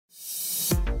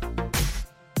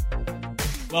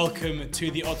Welcome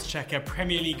to the Oddschecker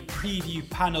Premier League preview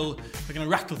panel. We're going to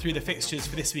rattle through the fixtures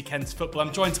for this weekend's football.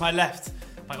 I'm joined to my left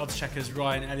by Oddscheckers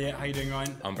Ryan Elliott. How are you doing,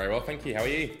 Ryan? I'm very well, thank you. How are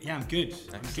you? Yeah, I'm good.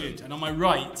 And on my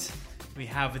right, we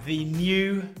have the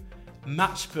new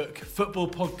Matchbook Football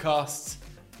Podcast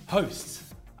host,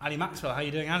 Ali Maxwell. How are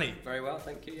you doing, Ali? Very well,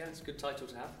 thank you. Yeah, it's a good title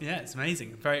to have. Yeah, it's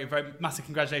amazing. Very, very massive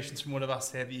congratulations from all of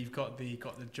us here that you've got the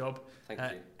job. Thank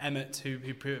you. Emmett, who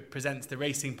presents the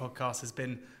racing podcast, has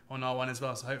been on our one as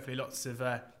well. So hopefully, lots of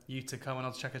you to come on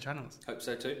Oddschecker channels. Hope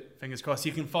so too. Fingers crossed.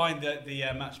 You can find the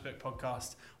Matchbook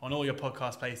podcast on all your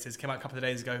podcast places. Came out a couple of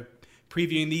days ago,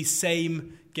 previewing these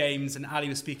same games, and Ali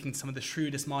was speaking to some of the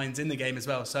shrewdest minds in the game as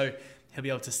well. So he'll be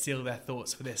able to steal their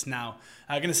thoughts for this now.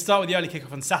 Going to start with the early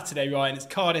kickoff on Saturday, Ryan. It's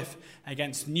Cardiff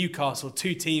against Newcastle.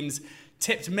 Two teams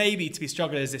tipped maybe to be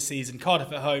strugglers this season.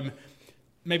 Cardiff at home,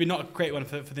 maybe not a great one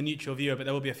for the neutral viewer, but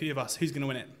there will be a few of us. Who's going to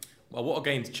win it? Well, what a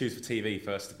game to choose for TV,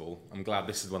 first of all. I'm glad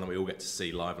this is one that we all get to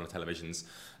see live on the televisions.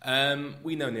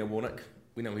 We know Neil Warnock.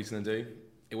 We know what he's going to do.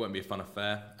 It won't be a fun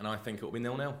affair, and I think it will be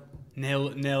 0-0.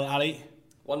 0-0, Ali?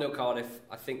 1-0 Cardiff.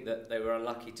 I think that they were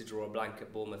unlucky to draw a blank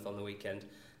at Bournemouth on the weekend.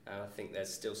 I think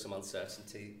there's still some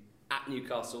uncertainty at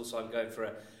Newcastle, so I'm going for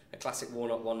a classic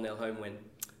Warnock 1-0 home win.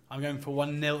 I'm going for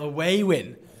 1-0 away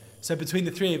win. So between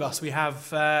the three of us, we have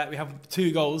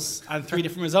 2 goals and 3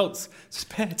 different results. So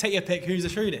take your pick. Who's the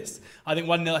shrewdest? I think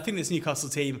 1-0. I think this Newcastle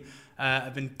team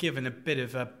have been given a bit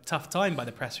of a tough time by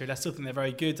the press. Really, I still think they're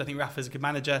very good. I think Rafa's a good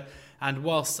manager, and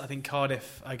whilst I think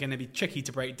Cardiff are going to be tricky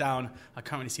to break down, I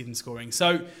can't really see them scoring.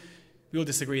 So we all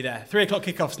disagree there. 3 o'clock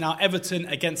kickoffs now. Everton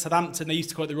against Southampton. They used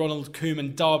to call it the Ronald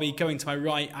Koeman derby. Going to my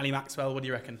right, Ali Maxwell. What do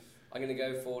you reckon? I'm going to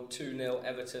go for 2-0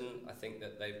 Everton. I think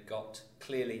that they've got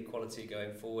clearly quality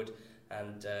going forward,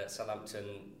 and Southampton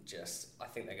I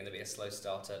think they're going to be a slow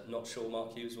starter. Not sure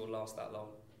Mark Hughes will last that long.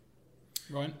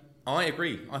 Ryan? I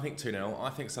agree. I think 2-0.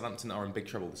 I think Southampton are in big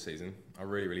trouble this season. I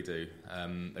really, really do.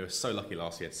 They were so lucky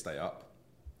last year to stay up.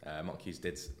 Mark Hughes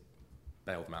did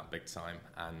bail them out big time,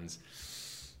 and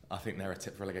I think they're a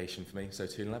tip for relegation for me. So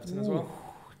 2-0 Everton as well.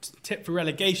 Tip for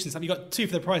relegation. So you got 2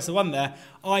 for the price of 1 there.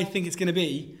 I think it's going to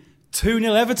be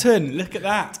 2-0 Everton. Look at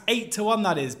that. 8-1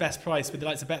 that is. Best price with the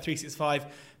likes of Bet365,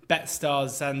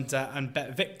 BetStars and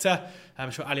BetVictor. I'm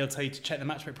sure Ali will tell you to check the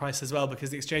matchbook price as well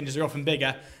because the exchanges are often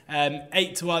bigger.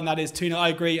 8-1 that is 2-0. I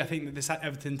agree. I think that this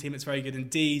Everton team is very good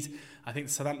indeed. I think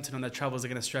Southampton on their troubles are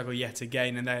going to struggle yet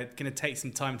again, and they're going to take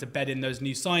some time to bed in those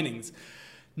new signings.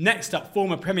 Next up,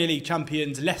 former Premier League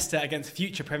champions Leicester against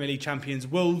future Premier League champions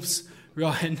Wolves.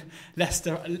 Ryan,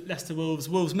 Leicester Wolves.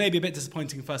 Wolves maybe a bit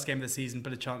disappointing first game of the season,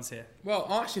 but a chance here. Well,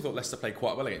 I actually thought Leicester played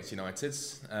quite well against United.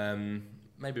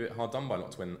 Maybe a bit hard done by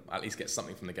not to win, at least get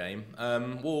something from the game.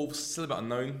 Wolves, still a bit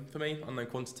unknown for me, unknown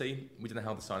quantity. We don't know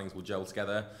how the signings will gel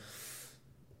together.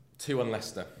 2-1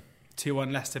 Leicester.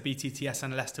 2-1 Leicester, BTTS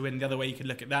and a Leicester win. The other way you could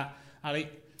look at that. Ali?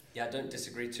 Yeah, I don't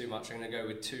disagree too much. I'm going to go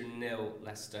with 2-0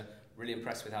 Leicester. Really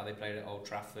impressed with how they played at Old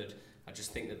Trafford. I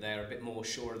just think that they're a bit more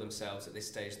sure of themselves at this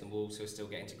stage than Wolves, who are still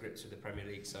getting to grips with the Premier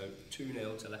League. So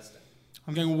 2-0 to Leicester.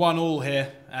 I'm going 1-1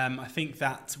 here. I think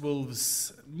that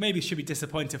Wolves maybe should be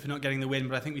disappointed for not getting the win,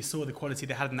 but I think we saw the quality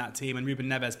they had in that team, and Ruben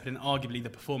Neves put in arguably the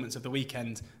performance of the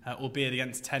weekend, albeit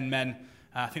against 10 men.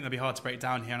 I think they'll be hard to break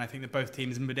down here, and I think that both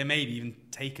teams they maybe even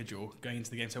take a draw going into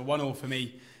the game. So 1-1 for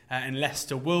me in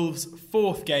Leicester. Wolves,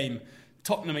 4th game.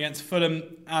 Tottenham against Fulham.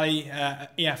 Ali,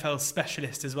 EFL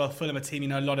specialist as well. Fulham, a team you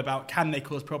know a lot about. Can they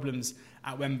cause problems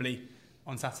at Wembley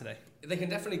on Saturday? They can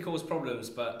definitely cause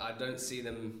problems, but I don't see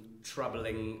them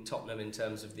troubling Tottenham in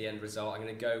terms of the end result. I'm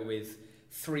going to go with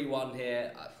 3-1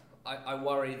 here. I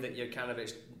worry that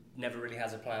Jokanovic never really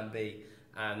has a plan B,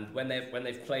 and when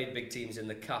they've played big teams in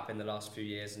the Cup in the last few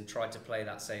years and tried to play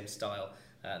that same style,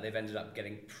 they've ended up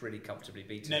getting pretty comfortably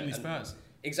beaten. Namely Spurs.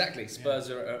 Exactly, Spurs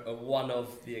are one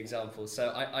of the examples.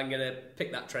 So I'm going to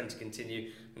pick that trend to continue.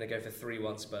 I'm going to go for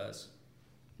 3-1 Spurs.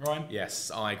 Ryan?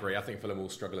 Yes, I agree. I think Fulham will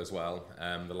struggle as well.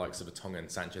 The likes of Vertonghen and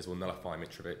Sanchez will nullify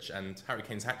Mitrovic, and Harry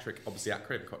Kane's hat-trick, obviously at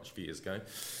Crib quite a few years ago.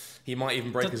 He might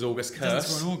even break his August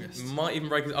curse. Might even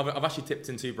break. I've actually tipped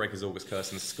him to break his August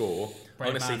curse and score. I'm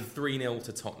going to say 3-0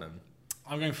 to Tottenham.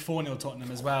 I'm going 4-0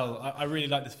 Tottenham as well. I really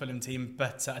like this Fulham team,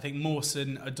 but I think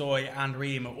Mawson, Odoi and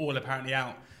Ream are all apparently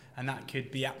out, and that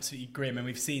could be absolutely grim. And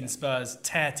we've seen Spurs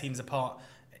tear teams apart,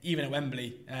 even at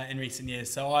Wembley in recent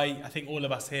years. So I think all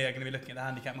of us here are going to be looking at the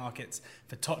handicap markets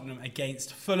for Tottenham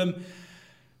against Fulham.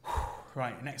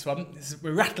 Right, next one.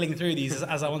 We're rattling through these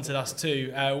as I wanted us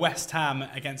to. West Ham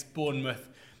against Bournemouth.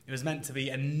 It was meant to be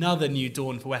another new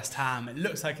dawn for West Ham. It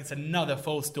looks like it's another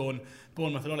false dawn.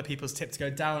 Bournemouth, a lot of people's tip to go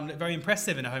down. Look very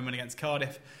impressive in a home win against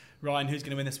Cardiff. Ryan, who's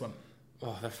going to win this one?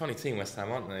 Oh, they're a funny team, West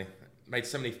Ham, aren't they? Made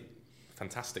so many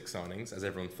fantastic signings, as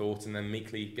everyone thought, and then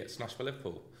meekly get smashed by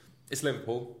Liverpool. It's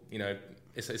Liverpool,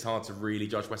 it's hard to really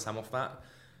judge West Ham off that.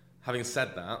 Having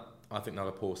said that, I think they'll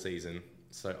have a poor season,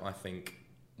 so I think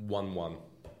 1-1.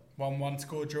 1-1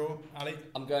 score draw, Ali?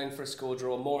 I'm going for a score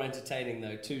draw. More entertaining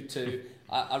though, 2-2.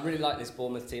 I really like this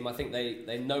Bournemouth team. I think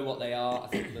they know what they are. I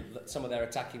think that some of their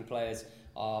attacking players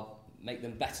make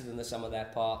them better than the sum of their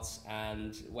parts,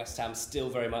 and West Ham still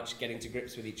very much getting to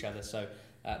grips with each other. So,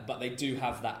 but they do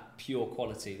have that pure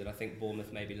quality that I think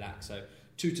Bournemouth maybe lack. So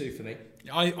 2-2 for me.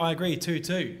 I agree,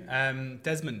 2-2.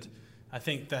 Desmond, I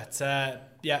think that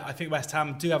I think West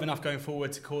Ham do have enough going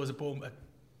forward to cause a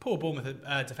poor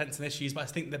Bournemouth defensive issues, but I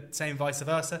think the same vice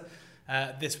versa.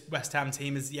 This West Ham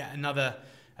team is yet another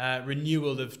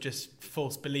renewal of just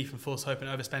false belief and false hope and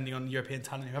overspending on European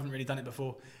talent who haven't really done it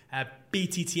before.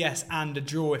 BTTS and a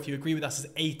draw, if you agree with us, is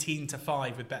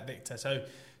 18-5 with BetVictor. So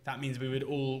that means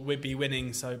we'd be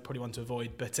winning, so probably want to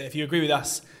avoid. But if you agree with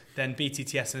us, then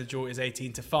BTTS and a draw is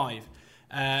 18-5.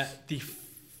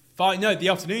 The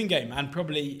afternoon game, and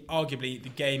probably arguably the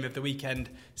game of the weekend,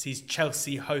 sees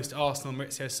Chelsea host Arsenal.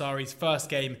 Maurizio Sarri's first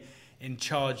game in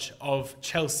charge of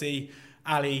Chelsea.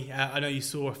 Ali, I know you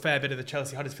saw a fair bit of the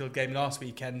Chelsea-Huddersfield game last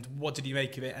weekend. What did you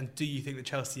make of it, and do you think that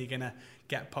Chelsea are going to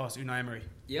get past Unai Emery?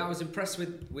 Yeah, I was impressed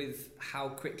with how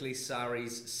quickly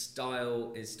Sarri's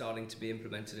style is starting to be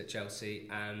implemented at Chelsea,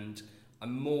 and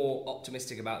I'm more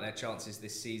optimistic about their chances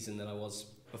this season than I was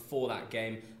before that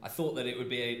game. I thought that it would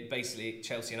be basically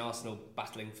Chelsea and Arsenal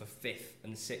battling for 5th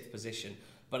and 6th position,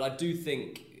 but I do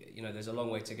think there's a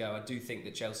long way to go. I do think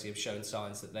that Chelsea have shown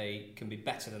signs that they can be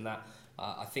better than that.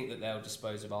 I think that they'll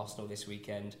dispose of Arsenal this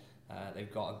weekend.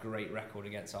 They've got a great record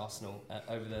against Arsenal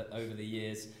over the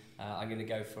years. I'm going to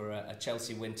go for a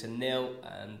Chelsea win to 0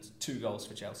 and 2 goals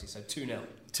for Chelsea, so 2-0.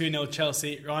 2-0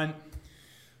 Chelsea. Ryan?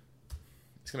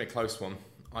 It's going to be a close one.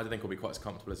 I don't think it'll be quite as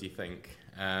comfortable as you think.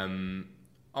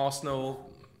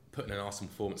 Arsenal put in an Arsenal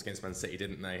performance against Man City,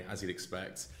 didn't they, as you'd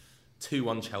expect.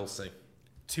 2-1 Chelsea.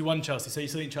 2-1 Chelsea, so you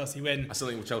still think Chelsea win? I still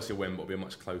think Chelsea will win, but it'll be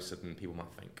much closer than people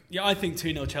might think. Yeah, I think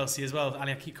 2-0 Chelsea as well.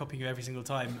 Ali, I keep copying you every single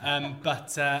time.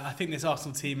 But I think this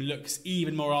Arsenal team looks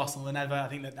even more Arsenal than ever. I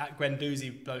think that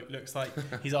Guendouzi bloke looks like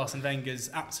he's Arsene Wenger's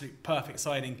absolute perfect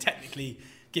signing, technically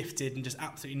gifted and just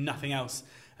absolutely nothing else.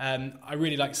 I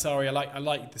really like Sarri. I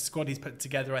like the squad he's put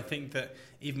together. I think that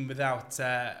even without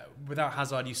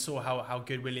Hazard, you saw how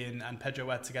good Willian and Pedro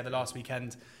were together last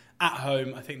weekend. At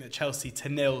home, I think that Chelsea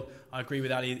to 0, I agree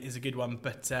with Ali, is a good one.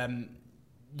 But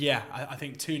I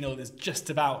think 2-0 is just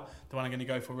about the one I'm going to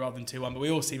go for rather than 2-1. But we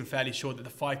all seem fairly sure that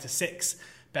the 5-6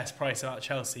 best price about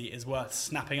Chelsea is worth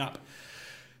snapping up.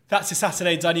 That's your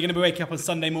Saturday done. You're going to be waking up on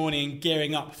Sunday morning and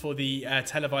gearing up for the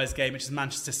televised game, which is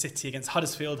Manchester City against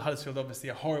Huddersfield. Huddersfield, obviously,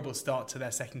 a horrible start to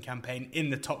their second campaign in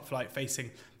the top flight,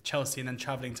 facing Chelsea and then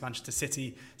travelling to Manchester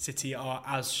City. City are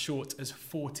as short as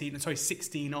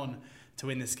 16 on to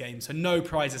win this game. So no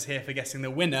prizes here for guessing the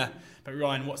winner. But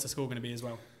Ryan, what's the score going to be as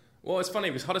well? Well, it's funny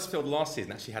because Huddersfield last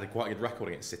season actually had a quite good record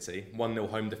against City. 1-0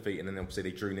 home defeat, and then obviously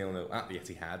they drew 0-0 at the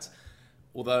Etihad.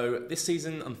 Although this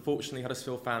season, unfortunately,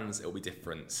 Huddersfield fans, it'll be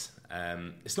different.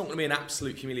 It's not going to be an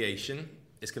absolute humiliation.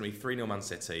 It's going to be 3-0 Man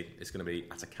City. It's going to be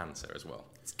at a canter as well.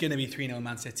 It's going to be 3-0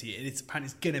 Man City. Apparently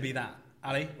it's going to be that.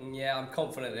 Ali? Yeah, I'm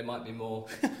confident it might be more.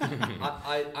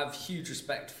 I have huge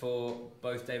respect for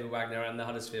both David Wagner and the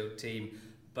Huddersfield team,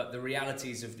 but the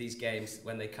realities of these games,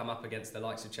 when they come up against the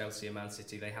likes of Chelsea and Man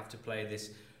City, they have to play this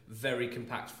very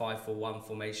compact 5-4-1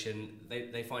 formation.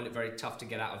 They find it very tough to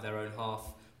get out of their own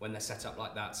half when they're set up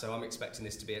like that. So I'm expecting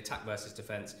this to be attack versus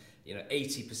defence.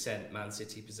 80% Man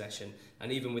City possession,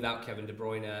 and even without Kevin De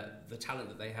Bruyne, the talent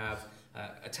that they have,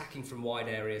 attacking from wide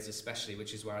areas especially,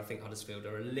 which is where I think Huddersfield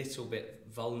are a little bit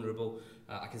vulnerable.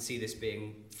 I can see this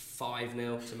being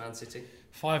 5-0 to Man City.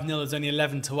 5-0 is only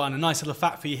 11-1. A nice little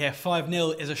fact for you here: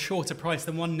 5-0 is a shorter price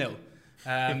than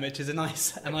 1-0. Which is a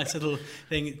nice little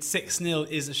thing. 6-0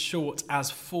 is as short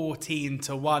as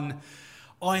 14-1.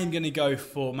 I am going to go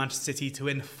for Manchester City to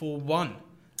win 4-1.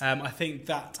 I think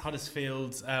that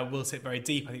Huddersfield will sit very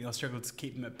deep. I think they'll struggle to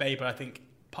keep them at bay, but I think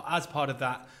as part of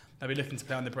that, they'll be looking to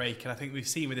play on the break. And I think we've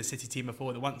seen with the City team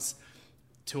before that once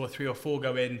 2 or 3 or 4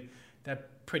 go in, they're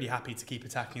pretty happy to keep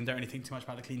attacking and don't really think too much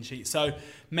about the clean sheet. So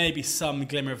maybe some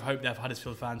glimmer of hope there for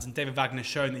Huddersfield fans. And David Wagner's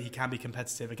shown that he can be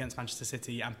competitive against Manchester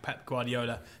City and Pep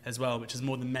Guardiola as well, which is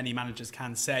more than many managers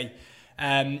can say.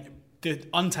 The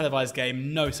untelevised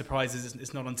game, no surprises,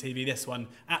 it's not on TV, this one,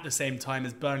 at the same time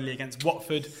as Burnley against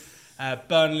Watford.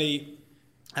 Burnley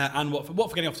and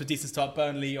Watford getting off to a decent start.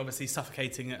 Burnley obviously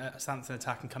suffocating a Southampton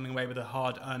attack and coming away with a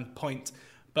hard-earned point.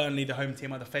 Burnley, the home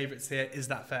team, are the favourites here. Is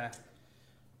that fair?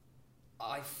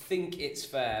 I think it's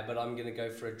fair, but I'm going to go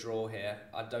for a draw here.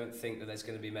 I don't think that there's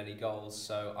going to be many goals,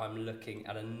 so I'm looking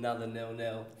at another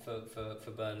 0-0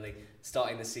 for Burnley,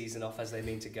 starting the season off as they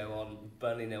mean to go on.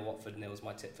 Burnley 0, Watford 0 is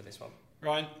my tip for this one.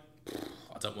 Ryan?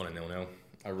 I don't want a 0-0.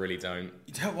 I really don't.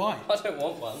 You don't? Why? I don't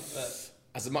want one. But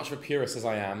as much of a purist as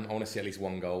I am, I want to see at least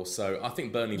one goal. So I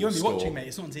think Burnley will score. You won't be watching, mate.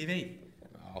 It's not on TV.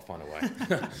 I'll find a way.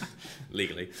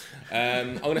 Legally.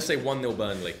 I'm going to say 1-0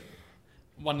 Burnley.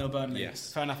 1-0 Burnley.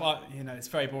 Yes. Fair enough. It's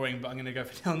very boring, but I'm going to go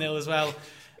for 0-0 as well.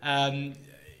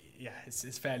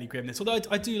 It's fairly grim this. Although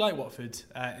I do like Watford,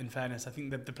 in fairness. I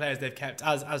think that the players they've kept,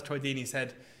 as Troy Deeney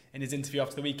said in his interview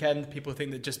after the weekend, people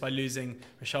think that just by losing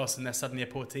Richarlison, they're suddenly a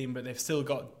poor team, but they've still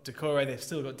got Doucouré, they've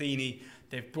still got Deeney,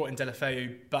 they've brought in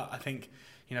Deulofeu, but I think,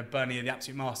 Burnley are the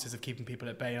absolute masters of keeping people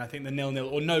at bay, and I think the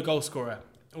 0-0 or no goal scorer,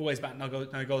 always back no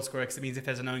goal scorer, because it means if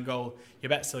there's an own goal, your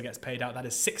bet still gets paid out. That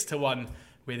is 6-1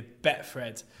 with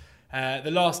Betfred.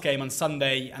 The last game on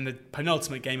Sunday and the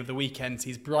penultimate game of the weekend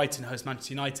sees Brighton host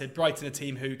Manchester United. Brighton, a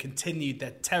team who continued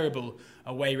their terrible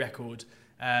away record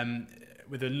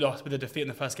with a defeat in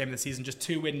the first game of the season, just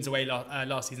 2 wins away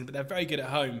last season, but they're very good at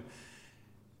home.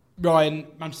 Ryan,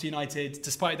 Manchester United,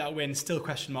 despite that win, still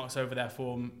question marks over their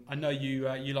form. I know you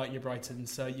like your Brighton,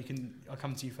 so I'll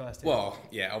come to you first. Well,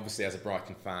 yeah, obviously as a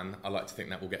Brighton fan, I like to think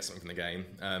that we'll get something from the game.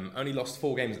 Only lost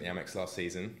 4 games at the Amex last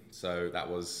season, so that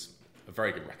was a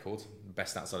very good record,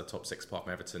 best outside the top 6 apart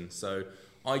from Everton. So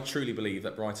I truly believe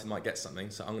that Brighton might get something,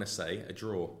 so I'm going to say a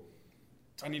draw.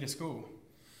 I need a score.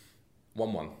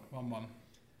 1-1. 1-1.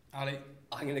 Ali?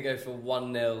 I'm going to go for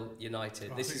 1-0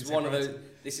 United. This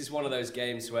is one of those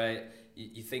games where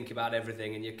you think about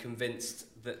everything and you're convinced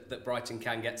that Brighton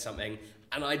can get something,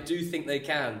 and I do think they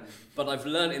can. But I've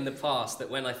learnt in the past that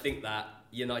when I think that,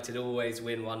 United always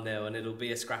win 1-0, and it'll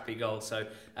be a scrappy goal. So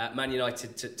Man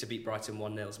United to beat Brighton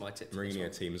 1-0 is my tip.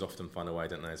 Mourinho teams often find a way,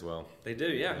 don't they, as well? They do,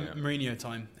 yeah. Mourinho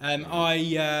time.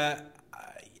 I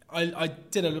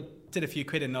did a few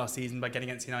quid in last season by getting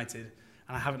against United,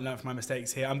 and I haven't learnt from my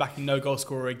mistakes here. I'm backing no goal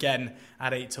scorer again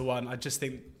at 8-1. I just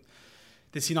think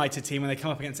this United team, when they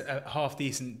come up against a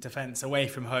half-decent defence away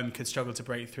from home, could struggle to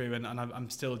break through, and I'm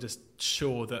still just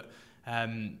sure that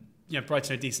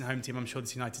Brighton are a decent home team. I'm sure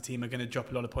this United team are going to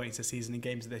drop a lot of points this season in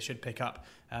games that they should pick up.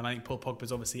 I think Paul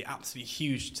Pogba's obviously absolutely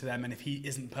huge to them, and if he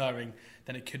isn't purring,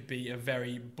 then it could be a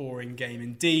very boring game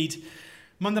indeed.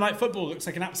 Monday Night Football looks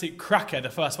like an absolute cracker,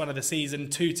 the first one of the season.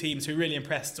 2 teams who really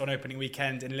impressed on opening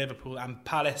weekend in Liverpool and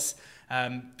Palace.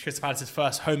 Crystal Palace's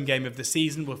first home game of the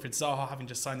season, Wilfried Zaha having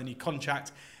just signed a new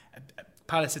contract.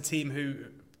 Palace, a team who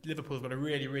Liverpool have got a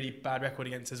really, really bad record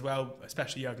against as well,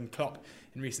 especially Jurgen Klopp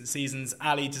in recent seasons.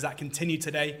 Ali, does that continue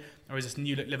today, or is this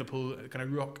new look Liverpool going to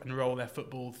rock and roll their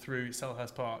football through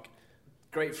Selhurst Park?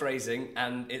 Great phrasing,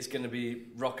 and it's going to be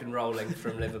rock and rolling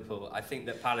from Liverpool. I think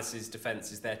that Palace's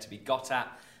defence is there to be got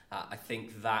at. I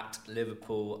think that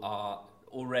Liverpool are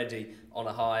already on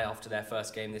a high after their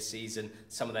first game this season.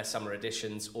 Some of their summer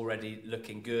additions already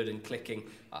looking good and clicking.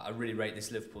 I really rate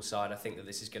this Liverpool side. I think that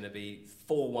this is going to be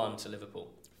 4-1 to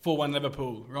Liverpool. 4-1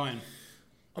 Liverpool. Ryan?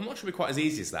 I'm not sure it'll be quite as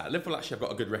easy as that. Liverpool actually have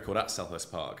got a good record at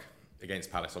Selhurst Park against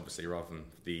Palace, obviously, rather than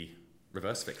the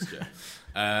reverse fixture.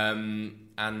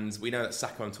 And we know that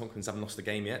Saka and Tompkins haven't lost a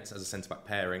game yet as a centre-back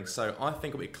pairing, so I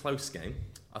think it'll be a close game.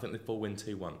 I think Liverpool win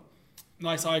 2-1.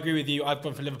 Nice, I agree with you. I've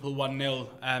gone for Liverpool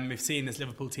 1-0. We've seen this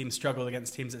Liverpool team struggle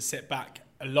against teams that sit back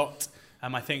a lot.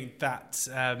 I think that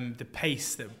the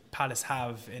pace that Palace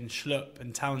have in Schlupp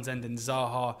and Townsend and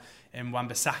Zaha and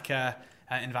Wan-Bissaka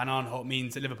and Van Aanholt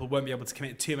means that Liverpool won't be able to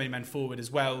commit too many men forward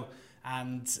as well.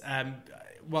 And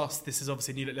whilst this is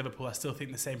obviously new at Liverpool, I still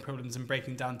think the same problems in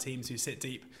breaking down teams who sit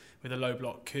deep with a low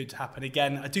block could happen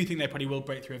again. I do think they probably will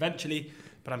break through eventually,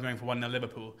 but I'm going for 1-0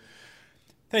 Liverpool.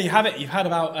 There you have it. You've had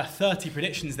about 30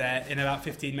 predictions there in about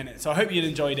 15 minutes. So I hope you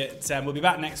enjoyed it. We'll be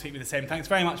back next week with the same. Thanks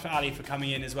very much for Ali for coming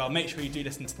in as well. Make sure you do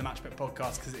listen to the Matchbet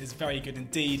podcast because it is very good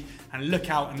indeed. And look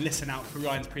out and listen out for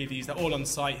Ryan's previews. They're all on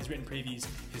site, his written previews,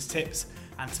 his tips.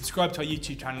 And subscribe to our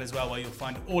YouTube channel as well, where you'll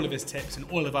find all of his tips and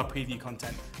all of our preview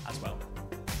content as well.